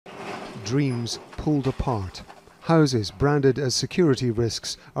dreams pulled apart. Houses branded as security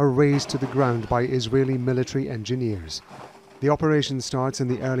risks are razed to the ground by Israeli military engineers. The operation starts in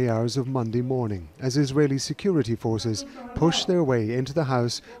the early hours of Monday morning as Israeli security forces push their way into the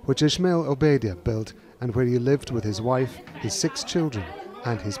house which Ismail Obeidah built and where he lived with his wife, his 6 children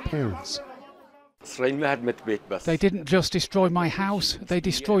and his parents. They didn't just destroy my house, they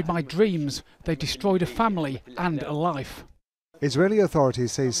destroyed my dreams. They destroyed a family and a life. Israeli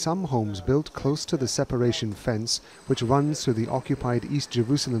authorities say some homes built close to the separation fence, which runs through the occupied East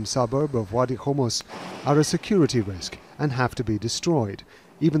Jerusalem suburb of al-Hummus, are a security risk and have to be destroyed,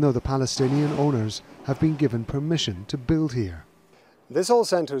 even though the Palestinian owners have been given permission to build here. This all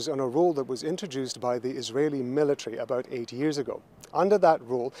centres on a rule that was introduced by the Israeli military about 8 years ago. Under that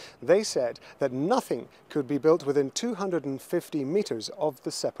rule, they said that nothing could be built within 250 metres of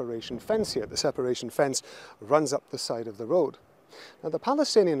the separation fence here. The separation fence runs up the side of the road. Now, the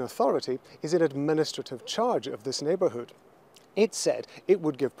Palestinian Authority is in administrative charge of this neighbourhood. It said it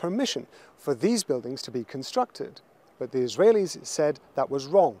would give permission for these buildings to be constructed, but the Israelis said that was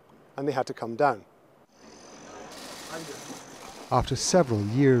wrong and they had to come down. After several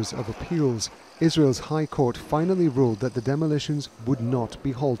years of appeals, Israel's High Court finally ruled that the demolitions would not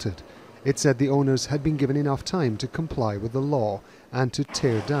be halted. It said the owners had been given enough time to comply with the law and to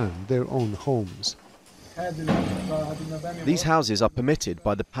tear down their own homes. These houses are permitted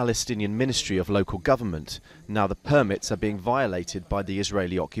by the Palestinian Ministry of Local Government. Now the permits are being violated by the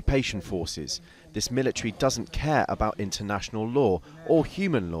Israeli occupation forces. This military doesn't care about international law or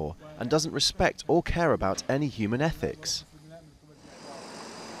human law and doesn't respect or care about any human ethics.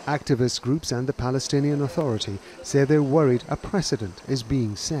 Activist groups and the Palestinian Authority say they're worried a precedent is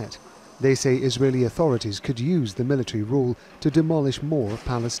being set. They say Israeli authorities could use the military rule to demolish more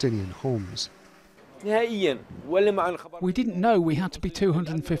Palestinian homes. We didn't know we had to be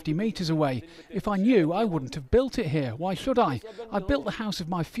 250 metres away. If I knew, I wouldn't have built it here. Why should I? I built the house of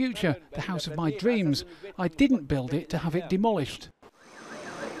my future, the house of my dreams. I didn't build it to have it demolished.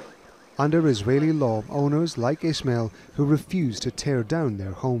 Under Israeli law, owners like Ismail, who refuse to tear down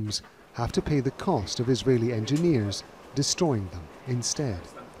their homes, have to pay the cost of Israeli engineers destroying them instead.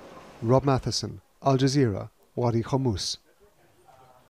 Matheson, Al Jazeera, al-hummus.